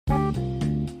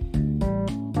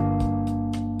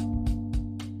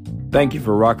Thank you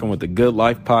for rocking with the Good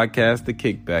Life Podcast, The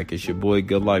Kickback. It's your boy,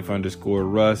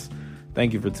 GoodLife_Russ.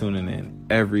 Thank you for tuning in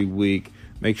every week.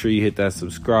 Make sure you hit that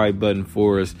subscribe button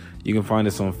for us. You can find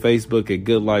us on Facebook at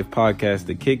Good Life Podcast,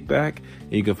 The Kickback.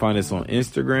 And you can find us on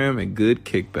Instagram at Good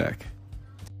Kickback.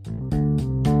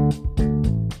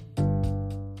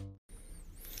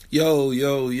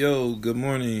 Yo, good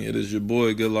morning. It is your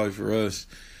boy, Good Life for Us,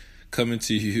 coming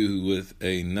to you with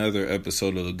another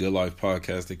episode of the Good Life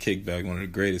Podcast, The Kickback, one of the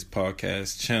greatest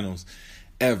podcast channels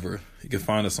ever. You can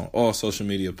find us on all social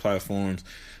media platforms,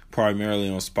 primarily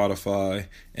on Spotify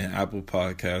and Apple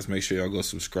Podcasts. Make sure y'all go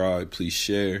subscribe. Please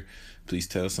share. Please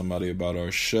tell somebody about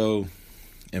our show.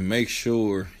 And make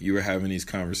sure you are having these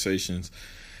conversations.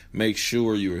 Make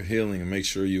sure you are healing, and make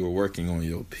sure you are working on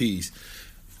your peace.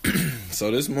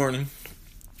 So this morning,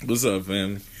 what's up,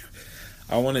 family?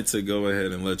 I wanted to go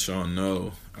ahead and let y'all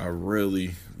know I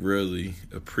really, really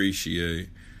appreciate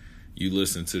you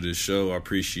listening to this show. I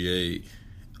appreciate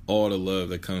all the love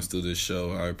that comes through this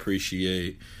show. I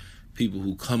appreciate people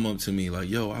who come up to me like,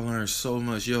 yo, I learned so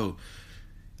much. Yo,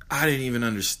 I didn't even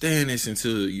understand this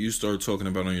until you started talking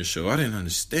about on your show. I didn't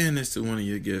understand this till one of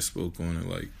your guests spoke on it.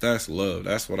 Like, that's love.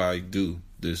 That's what I do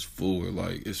this for.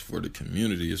 Like, it's for the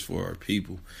community. It's for our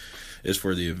people. It's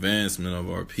for the advancement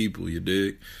of our people, you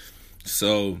dig?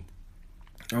 So,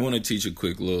 I want to teach a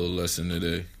quick little lesson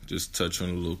today. Just touch on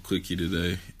a little quickie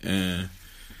today. And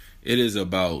it is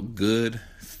about good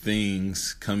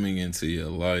things coming into your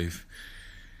life.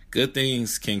 Good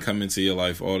things can come into your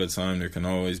life all the time. There can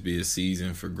always be a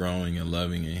season for growing and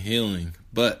loving and healing.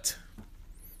 But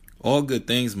all good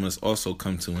things must also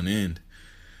come to an end.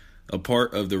 A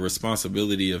part of the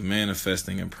responsibility of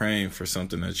manifesting and praying for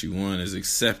something that you want is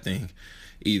accepting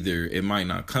either it might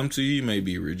not come to you, may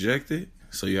be rejected,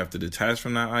 so you have to detach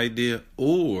from that idea,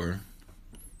 or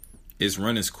it's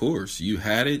run its course. You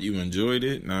had it, you enjoyed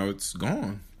it, now it's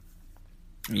gone.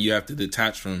 You have to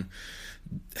detach from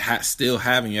still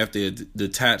having, you have to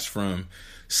detach from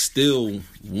still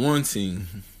wanting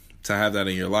to have that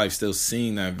in your life, still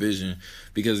seeing that vision,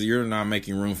 because you're not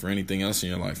making room for anything else in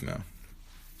your life now.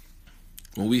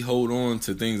 When we hold on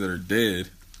to things that are dead,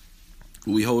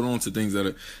 we hold on to things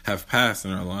that have passed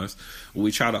in our lives,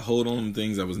 we try to hold on to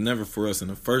things that was never for us in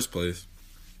the first place,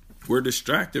 we're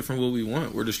distracted from what we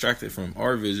want. We're distracted from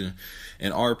our vision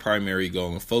and our primary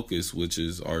goal and focus, which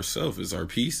is ourself, it's our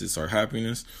peace, it's our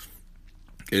happiness,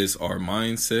 it's our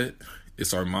mindset,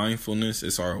 it's our mindfulness,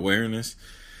 it's our awareness.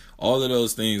 All of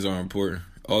those things are important.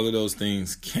 All of those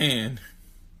things can,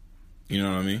 you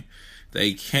know what I mean?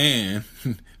 They can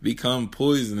become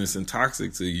poisonous and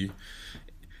toxic to you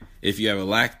if you have a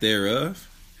lack thereof,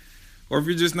 or if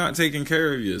you're just not taking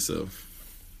care of yourself.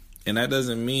 And that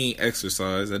doesn't mean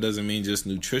exercise. That doesn't mean just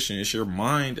nutrition. It's your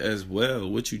mind as well,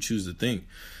 what you choose to think,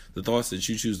 the thoughts that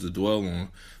you choose to dwell on,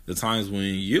 the times when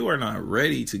you are not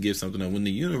ready to give something up, when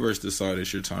the universe decides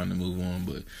it's your time to move on,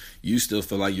 but you still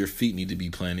feel like your feet need to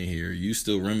be planted here. You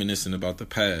still reminiscing about the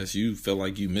past. You feel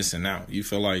like you missing out. You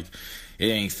feel like it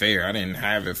ain't fair. I didn't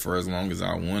have it for as long as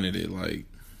I wanted it. Like,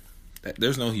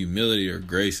 there's no humility or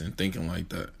grace in thinking like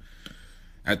that.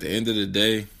 At the end of the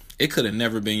day, it could have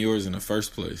never been yours in the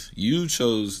first place. You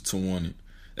chose to want it.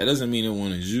 That doesn't mean it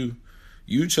wanted you.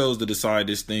 You chose to decide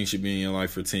this thing should be in your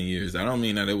life for 10 years. That don't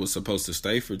mean that it was supposed to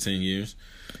stay for 10 years.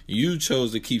 You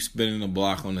chose to keep spinning the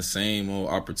block on the same old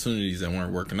opportunities that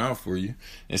weren't working out for you,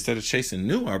 instead of chasing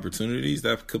new opportunities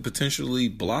that could potentially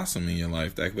blossom in your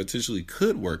life, that potentially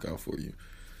could work out for you.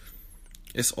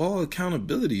 It's all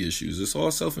accountability issues. It's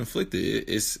all self-inflicted.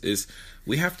 It's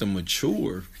we have to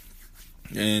mature.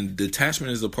 And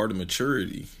detachment is a part of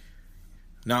maturity.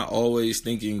 Not always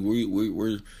thinking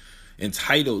we're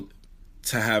entitled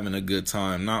to having a good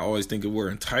time. Not always thinking we're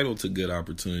entitled to good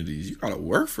opportunities. You gotta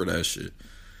work for that shit.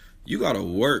 You gotta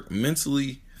work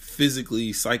mentally,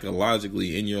 physically,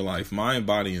 psychologically in your life, mind,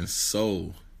 body, and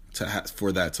soul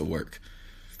for that to work.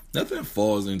 Nothing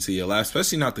falls into your lap,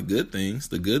 especially not the good things,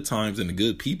 the good times and the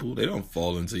good people. They don't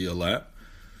fall into your lap.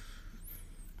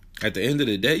 At the end of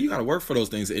the day, you got to work for those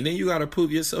things. And then you got to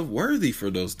prove yourself worthy for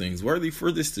those things. Worthy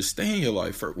for this to stay in your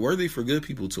life. Worthy for good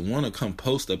people to want to come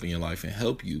post up in your life and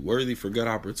help you. Worthy for good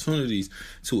opportunities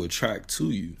to attract to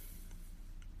you.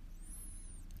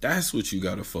 That's what you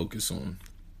got to focus on.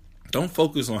 Don't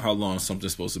focus on how long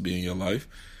something's supposed to be in your life.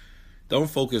 Don't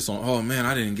focus on, oh man,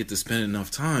 I didn't get to spend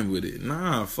enough time with it.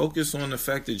 Nah, focus on the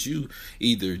fact that you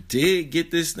either did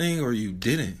get this thing or you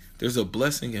didn't. There's a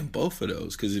blessing in both of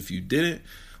those. Because if you didn't,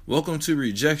 welcome to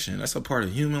rejection. That's a part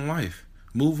of human life.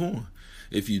 Move on.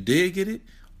 If you did get it,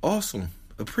 awesome.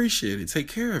 Appreciate it. Take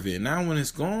care of it. Now when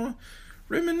it's gone,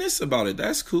 Reminisce about it.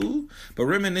 That's cool. But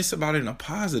reminisce about it in a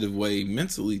positive way,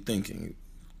 mentally thinking.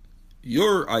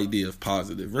 Your idea of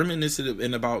positive. Reminisce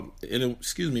about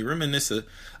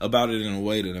it in a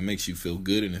way that it makes you feel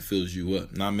good and it fills you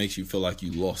up. Not makes you feel like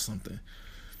you lost something.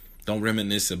 Don't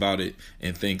reminisce about it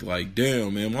and think like,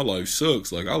 damn, man, my life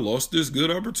sucks. Like, I lost this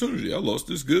good opportunity. I lost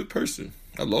this good person.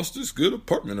 I lost this good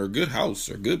apartment or good house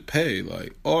or good pay.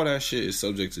 Like, all that shit is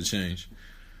subject to change.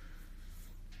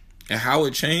 And how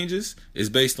it changes is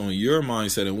based on your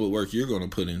mindset and what work you're going to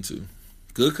put into.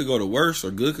 Good could go to worse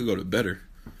or good could go to better.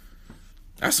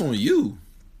 That's on you.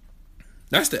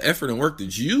 That's the effort and work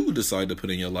that you decide to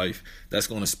put in your life that's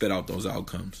going to spit out those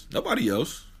outcomes. Nobody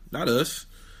else. Not us.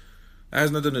 That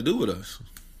has nothing to do with us.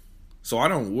 So I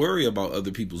don't worry about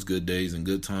other people's good days and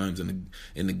good times and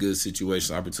the good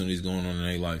situations, opportunities going on in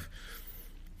their life.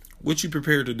 What you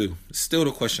prepared to do? It's still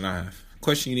the question I have.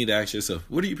 Question you need to ask yourself.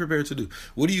 What are you prepared to do?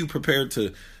 What are you prepared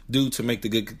to do to make the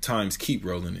good times keep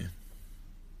rolling in?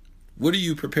 What are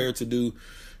you prepared to do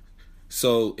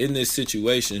so in this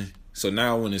situation, so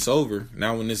now when it's over,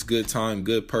 now when this good time,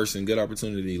 good person, good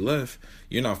opportunity left,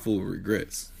 you're not full of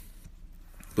regrets.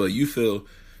 But you feel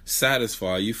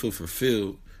satisfied, you feel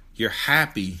fulfilled, you're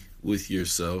happy with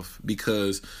yourself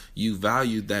because you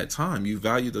valued that time. You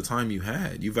valued the time you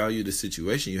had. You valued the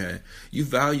situation you had. You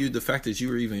valued the fact that you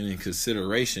were even in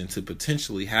consideration to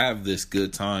potentially have this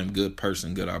good time, good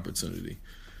person, good opportunity.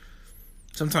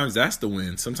 Sometimes that's the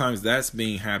win. Sometimes that's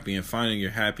being happy and finding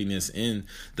your happiness in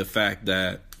the fact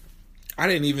that I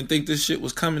didn't even think this shit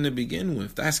was coming to begin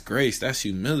with. That's grace. That's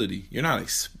humility. You're not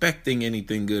expecting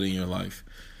anything good in your life.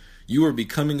 You are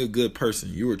becoming a good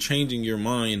person. You are changing your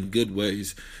mind in good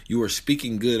ways. You are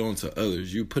speaking good onto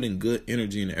others. You're putting good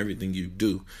energy into everything you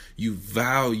do. You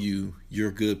value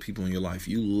your good people in your life.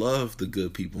 You love the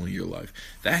good people in your life.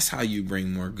 That's how you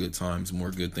bring more good times,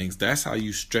 more good things. That's how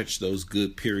you stretch those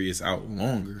good periods out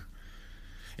longer.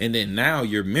 And then now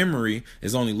your memory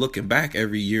is only looking back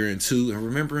every year and two and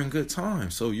remembering good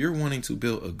times. So you're wanting to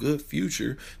build a good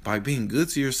future by being good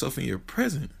to yourself in your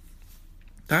present.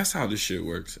 That's how this shit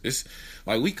works. It's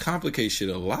like we complicate shit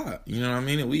a lot. You know what I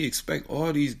mean? And we expect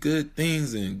all these good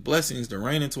things and blessings to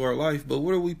rain into our life. But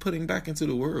what are we putting back into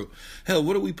the world? Hell,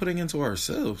 what are we putting into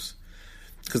ourselves?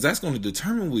 Because that's going to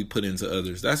determine what we put into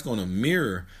others. That's going to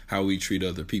mirror how we treat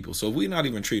other people. So if we're not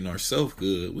even treating ourselves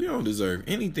good, we don't deserve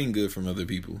anything good from other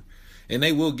people. And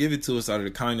they will give it to us out of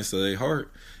the kindness of their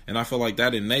heart. And I feel like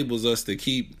that enables us to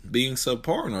keep being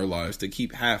subpar in our lives, to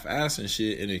keep half-assing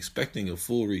shit and expecting a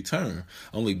full return.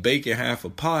 Only baking half a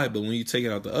pie, but when you take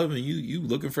it out the oven, you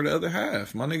looking for the other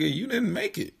half. My nigga, you didn't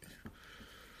make it.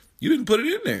 You didn't put it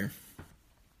in there.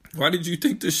 Why did you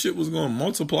think this shit was going to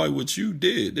multiply what you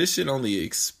did? This shit only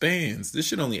expands. This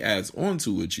shit only adds on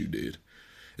to what you did.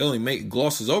 It only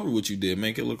glosses over what you did,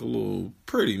 make it look a little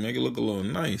pretty, make it look a little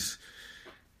nice.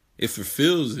 It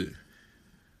fulfills it.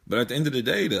 But at the end of the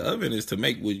day, the oven is to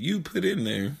make what you put in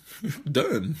there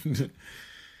done.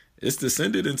 It's to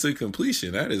send it into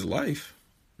completion. That is life.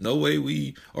 No way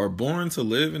we are born to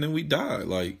live and then we die.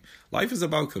 Like, life is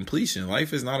about completion.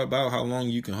 Life is not about how long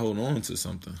you can hold on to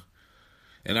something.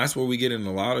 And that's where we get in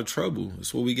a lot of trouble.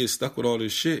 That's where we get stuck with all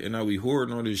this shit. And now we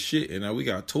hoarding all this shit. And now we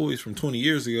got toys from 20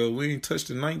 years ago. We ain't touched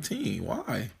in 19.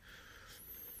 Why?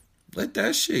 Let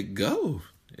that shit go.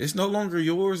 It's no longer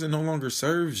yours and no longer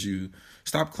serves you.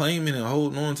 Stop claiming and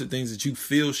holding on to things that you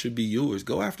feel should be yours.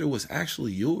 Go after what's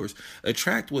actually yours.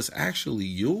 Attract what's actually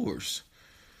yours.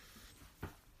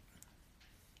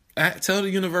 Tell the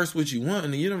universe what you want,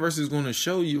 and the universe is going to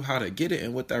show you how to get it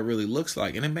and what that really looks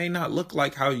like. And it may not look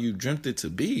like how you dreamt it to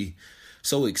be.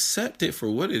 So accept it for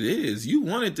what it is. You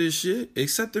wanted this shit.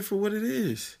 Accept it for what it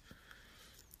is.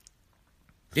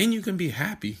 Then you can be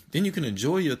happy. Then you can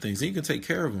enjoy your things. Then you can take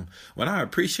care of them. When I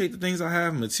appreciate the things I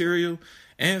have, material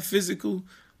and physical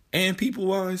and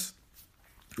people-wise,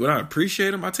 when I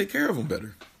appreciate them, I take care of them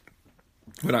better.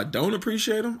 When I don't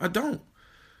appreciate them, I don't.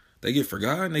 They get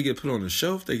forgotten. They get put on the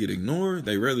shelf. They get ignored.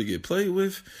 They rarely get played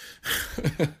with.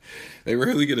 They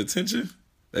rarely get attention.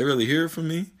 They rarely hear from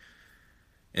me.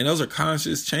 And those are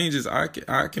conscious changes I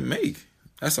can make.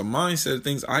 That's a mindset of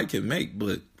things I can make.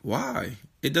 But why?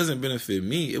 It doesn't benefit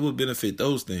me. It would benefit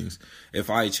those things if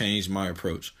I change my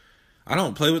approach. I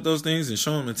don't play with those things and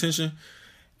show them attention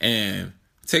and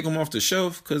take them off the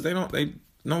shelf because they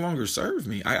no longer serve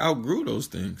me. I outgrew those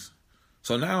things.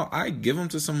 So now I give them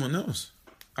to someone else.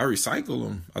 I recycle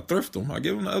them. I thrift them. I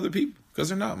give them to other people because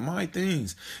they're not my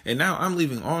things. And now I'm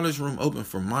leaving all this room open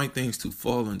for my things to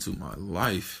fall into my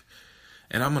life.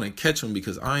 And I'm going to catch them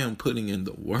because I am putting in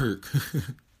the work.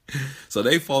 So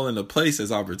they fall into place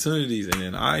as opportunities and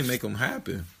then I make them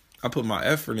happen. I put my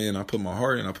effort in, I put my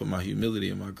heart in, I put my humility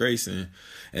and my grace in,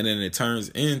 and then it turns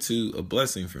into a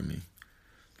blessing for me.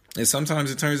 And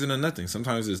sometimes it turns into nothing.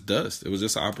 Sometimes it's dust. It was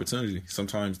just an opportunity.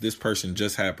 Sometimes this person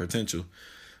just had potential.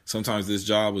 Sometimes this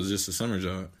job was just a summer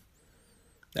job.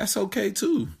 That's okay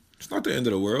too. It's not the end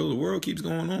of the world. The world keeps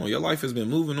going on. Your life has been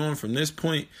moving on from this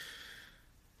point.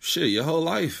 Shit, your whole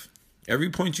life.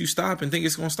 Every point you stop and think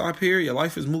it's going to stop here, your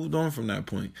life has moved on from that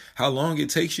point. How long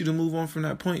it takes you to move on from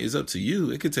that point is up to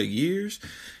you. It could take years.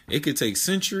 It could take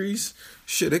centuries.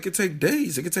 Shit, it could take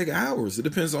days. It could take hours. It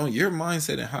depends on your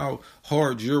mindset and how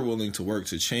hard you're willing to work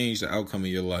to change the outcome of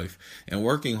your life. And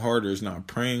working harder is not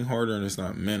praying harder, and it's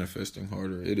not manifesting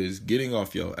harder. It is getting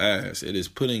off your ass. It is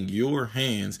putting your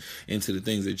hands into the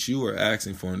things that you are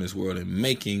asking for in this world and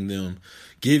making them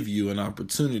give you an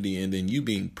opportunity, and then you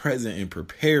being present and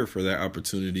prepared for that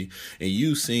opportunity, and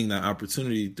you seeing that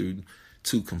opportunity through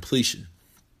to completion.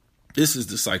 This is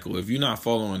the cycle. If you're not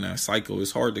following that cycle,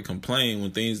 it's hard to complain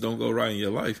when things don't go right in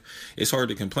your life. It's hard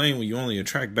to complain when you only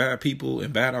attract bad people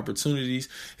and bad opportunities.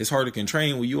 It's hard to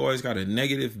complain when you always got a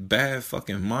negative, bad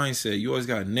fucking mindset. You always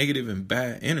got negative and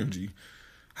bad energy.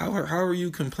 How are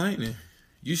you complaining?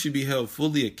 You should be held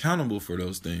fully accountable for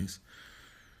those things.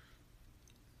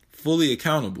 Fully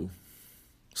accountable.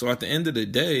 So at the end of the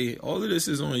day, all of this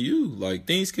is on you. Like,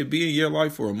 things could be in your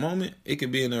life for a moment. It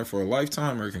could be in there for a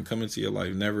lifetime, or it can come into your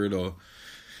life never at all.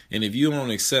 And if you don't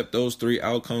accept those three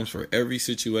outcomes for every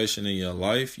situation in your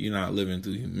life, you're not living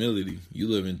through humility. You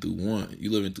living through want.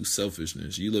 You living through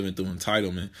selfishness. You living through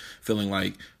entitlement, feeling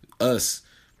like us,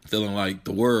 feeling like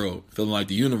the world, feeling like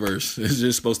the universe is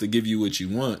just supposed to give you what you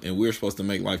want, and we're supposed to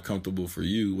make life comfortable for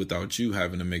you without you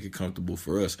having to make it comfortable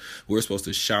for us. We're supposed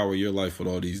to shower your life with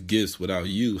all these gifts without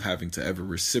you having to ever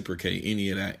reciprocate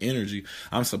any of that energy.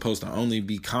 I'm supposed to only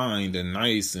be kind and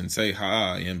nice and say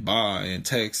hi and bye and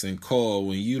text and call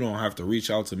when you don't have to reach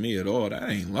out to me at all. That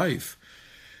ain't life.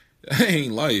 That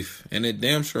ain't life. And it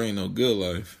damn sure ain't no good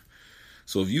life.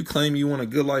 So if you claim you want a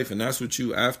good life and that's what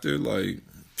you after, like,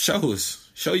 show us.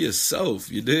 Show yourself,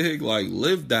 you dig? Like,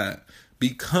 live that,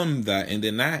 become that, and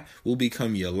then that will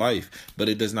become your life. But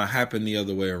it does not happen the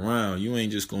other way around. You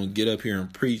ain't just going to get up here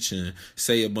and preach and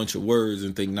say a bunch of words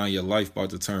and think now your life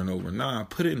about to turn over. Nah,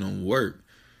 put in on work.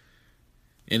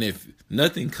 And if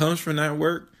nothing comes from that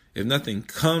work, if nothing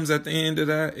comes at the end of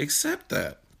that, accept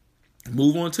that.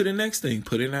 Move on to the next thing.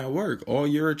 Put in that work. All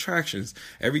your attractions,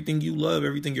 everything you love,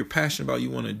 everything you're passionate about, you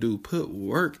want to do. Put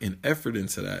work and effort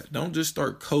into that. Don't just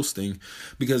start coasting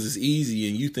because it's easy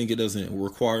and you think it doesn't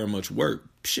require much work.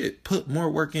 Shit, put more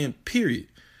work in, period.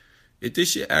 If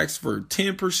this shit asks for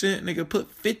 10%, nigga, put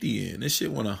 50 in. This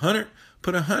shit want 100,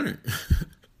 put 100.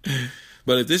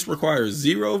 But if this requires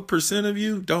 0% of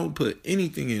you, don't put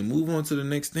anything in. Move on to the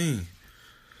next thing.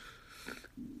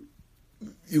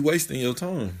 You're wasting your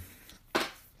time.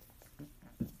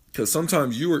 Because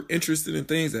sometimes you are interested in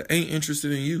things that ain't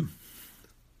interested in you.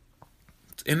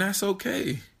 And that's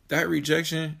okay. That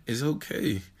rejection is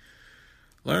okay.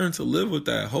 Learn to live with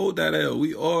that. Hold that L.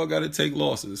 We all got to take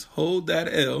losses. Hold that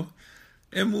L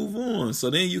and move on. So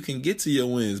then you can get to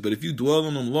your wins. But if you dwell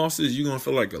on them losses, you're going to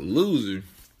feel like a loser.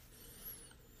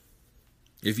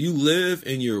 If you live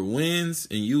in your wins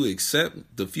and you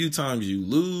accept the few times you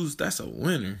lose, that's a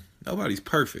winner. Nobody's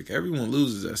perfect. Everyone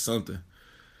loses at something.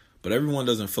 But everyone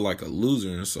doesn't feel like a loser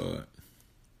inside.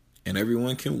 And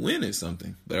everyone can win at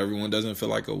something. But everyone doesn't feel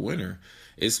like a winner.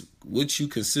 It's what you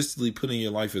consistently put in your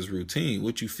life as routine.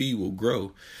 What you feed will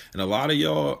grow. And a lot of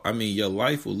y'all, your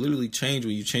life will literally change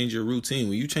when you change your routine.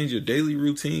 When you change your daily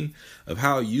routine of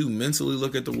how you mentally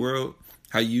look at the world,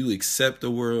 how you accept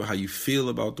the world, how you feel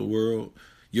about the world,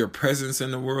 your presence in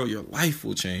the world, your life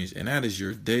will change. And that is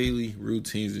your daily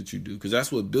routines that you do. Because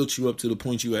that's what built you up to the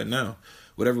point you at now.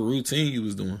 Whatever routine you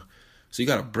was doing. So you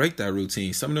got to break that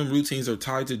routine. Some of them routines are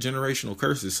tied to generational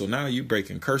curses. So now you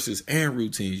breaking curses and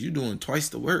routines. You're doing twice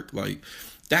the work. Like,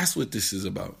 that's what this is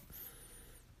about.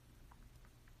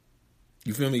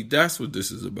 You feel me? That's what this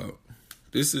is about.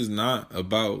 This is not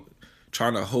about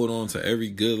trying to hold on to every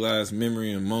good last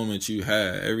memory and moment you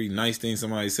had. Every nice thing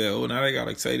somebody said, oh, now they got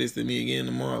to say this to me again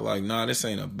tomorrow. Like, nah, this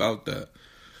ain't about that.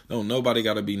 Don't nobody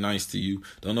got to be nice to you.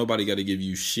 Don't nobody got to give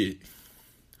you shit.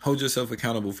 Hold yourself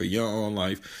accountable for your own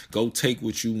life. Go take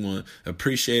what you want.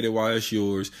 Appreciate it while it's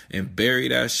yours. And bury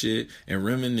that shit and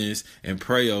reminisce and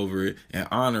pray over it and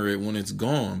honor it when it's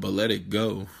gone. But let it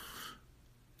go.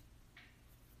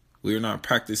 We're not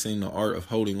practicing the art of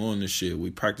holding on to shit.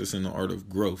 We're practicing the art of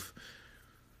growth.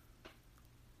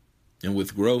 And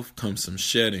with growth comes some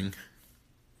shedding.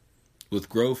 With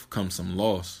growth comes some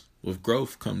loss. With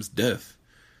growth comes death.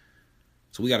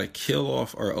 So we got to kill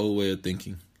off our old way of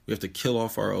thinking. We have to kill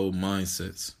off our old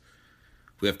mindsets.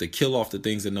 We have to kill off the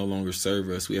things that no longer serve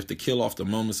us. We have to kill off the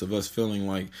moments of us feeling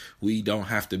like we don't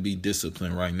have to be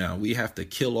disciplined right now. We have to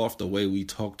kill off the way we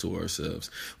talk to ourselves.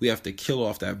 We have to kill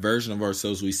off that version of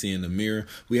ourselves we see in the mirror.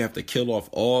 We have to kill off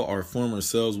all our former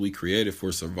selves we created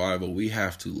for survival. We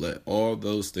have to let all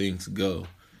those things go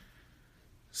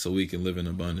so we can live in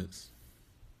abundance.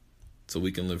 So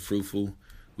we can live fruitful,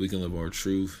 we can live our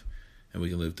truth, and we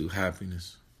can live through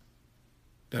happiness.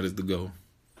 That is the goal.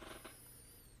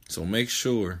 So make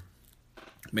sure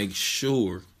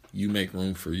you make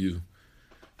room for you.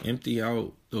 Empty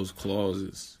out those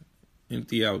closets.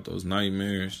 Empty out those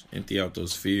nightmares. Empty out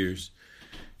those fears.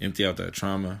 Empty out that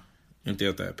trauma. Empty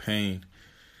out that pain.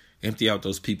 Empty out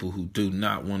those people who do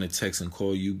not want to text and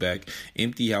call you back.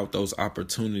 Empty out those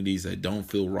opportunities that don't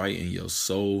feel right in your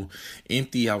soul.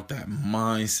 Empty out that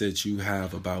mindset you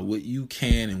have about what you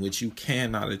can and what you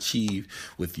cannot achieve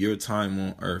with your time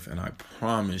on earth. And I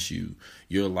promise you,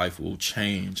 your life will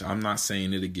change. I'm not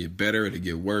saying it'll get better, it'll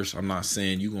get worse. I'm not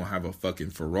saying you're going to have a fucking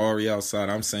Ferrari outside.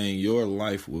 I'm saying your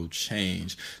life will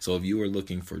change. So if you are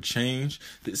looking for change,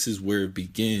 this is where it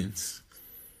begins.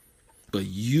 But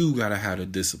you got to have the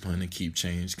discipline to keep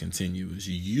change continuous.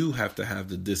 You have to have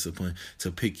the discipline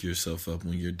to pick yourself up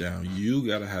when you're down. You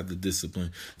got to have the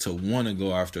discipline to want to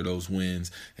go after those wins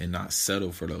and not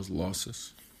settle for those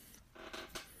losses.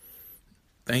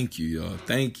 Thank you, y'all.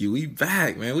 Thank you. We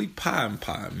back, man. We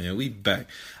pod, man. We back.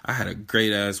 I had a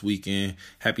great ass weekend.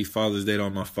 Happy Father's Day to all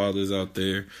my fathers out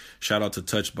there. Shout out to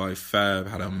Touched by Fab.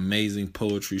 Had an amazing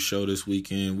poetry show this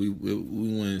weekend. We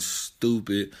went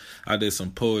stupid. I did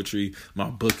some poetry.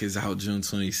 My book is out June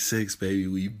 26th, baby.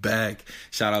 We back.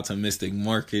 Shout out to Mystic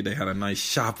Market. They had a nice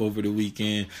shop over the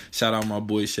weekend. Shout out my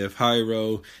boy Chef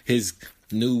Hyro. His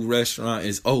new restaurant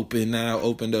is open now,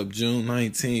 opened up June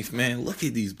 19th. Man, look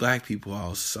at these black people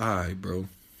outside, bro.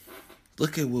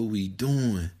 Look at what we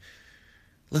doing.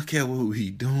 Look at what we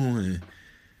doing.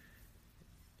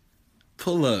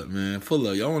 Pull up, man. Pull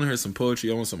up. Y'all want to hear some poetry?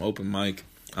 Y'all want some open mic?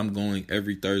 I'm going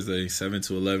every Thursday, 7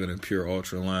 to 11 in Pure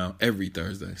Ultra Lounge. Every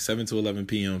Thursday, 7 to 11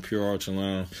 p.m. Pure Ultra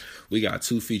Lounge. We got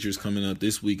 2 features coming up.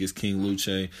 This week is King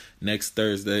Luce. Next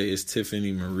Thursday is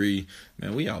Tiffany Marie.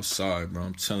 Man, we outside, bro.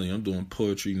 I'm telling you, I'm doing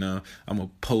poetry now. I'm a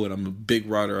poet. I'm a big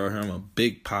writer out here. I'm a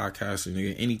big podcaster,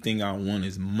 nigga. Anything I want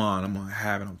is mine. I'm going to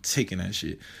have it. I'm taking that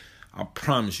shit. I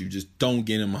promise you, just don't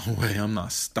get in my way. I'm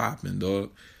not stopping,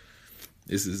 dog.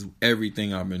 This is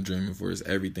everything I've been dreaming for. It's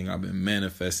everything I've been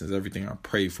manifesting. It's everything I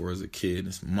prayed for as a kid.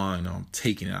 It's mine. I'm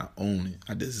taking it. I own it.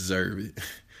 I deserve it.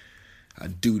 I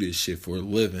do this shit for a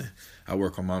living. I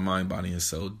work on my mind, body, and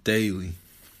soul daily.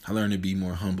 I learn to be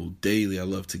more humble daily. I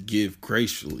love to give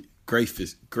graciously.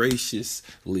 That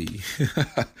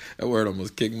word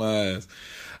almost kicked my ass.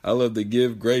 I love to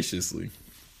give graciously.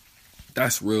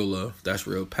 That's real love. That's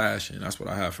real passion. That's what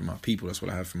I have for my people. That's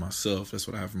what I have for myself. That's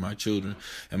what I have for my children.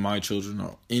 And my children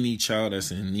are any child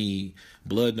that's in need.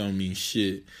 Blood don't mean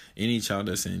shit. Any child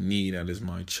that's in need, that is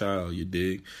my child, you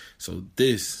dig? So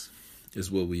this is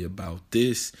what we about.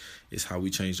 This is how we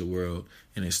change the world.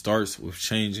 And it starts with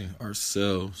changing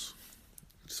ourselves.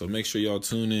 So make sure y'all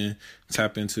tune in,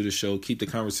 tap into the show, keep the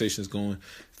conversations going.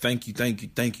 Thank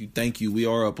you. We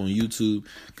are up on YouTube,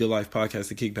 Good Life Podcast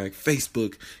The Kickback,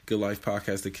 Facebook, Good Life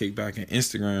Podcast The Kickback, and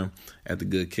Instagram at The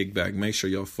Good Kickback. Make sure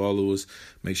y'all follow us.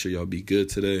 Make sure y'all be good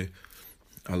today.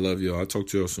 I love y'all. I'll talk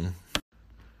to y'all soon.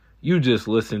 You just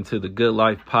listened to the Good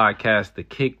Life Podcast The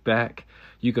Kickback.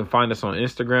 You can find us on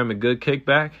Instagram at Good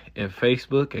Kickback and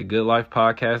Facebook at Good Life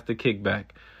Podcast The Kickback.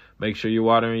 Make sure you're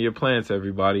watering your plants,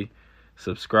 everybody.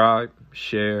 Subscribe,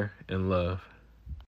 share, and love.